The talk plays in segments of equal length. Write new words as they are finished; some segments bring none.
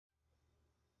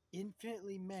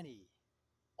Infinitely many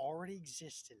already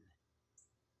exist in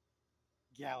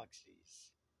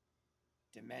galaxies,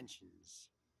 dimensions,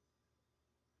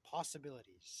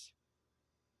 possibilities,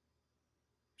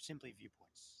 simply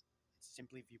viewpoints. It's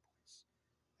simply viewpoints.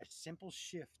 A simple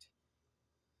shift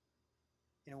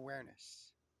in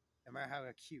awareness, no matter how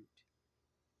acute,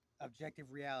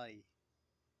 objective reality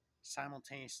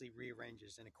simultaneously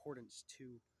rearranges in accordance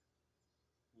to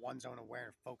one's own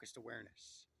awareness, focused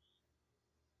awareness.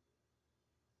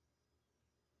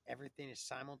 Everything is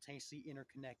simultaneously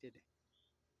interconnected,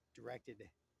 directed,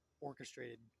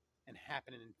 orchestrated, and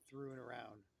happening through and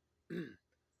around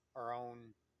our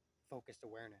own focused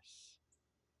awareness,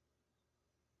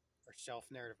 our self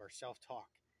narrative, our self talk,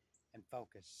 and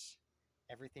focus.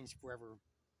 Everything's forever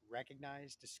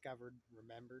recognized, discovered,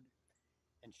 remembered,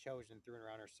 and chosen through and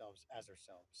around ourselves as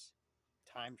ourselves.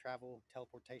 Time travel,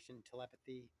 teleportation,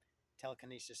 telepathy,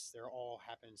 telekinesis, they're all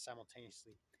happening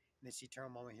simultaneously in this eternal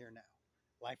moment here and now.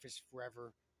 Life is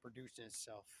forever producing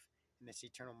itself in this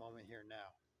eternal moment here and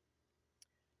now.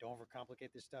 Don't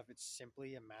overcomplicate this stuff. It's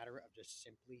simply a matter of just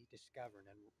simply discovering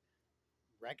and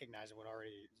recognizing what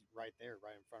already is right there,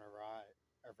 right in front of our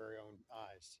very own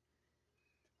eyes,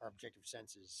 our objective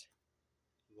senses.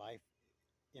 Life,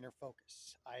 inner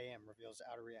focus. I am reveals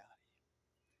outer reality.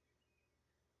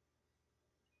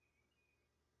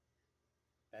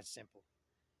 That's simple.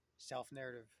 Self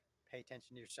narrative. Pay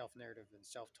attention to your self narrative and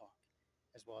self talk,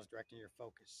 as well as directing your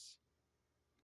focus.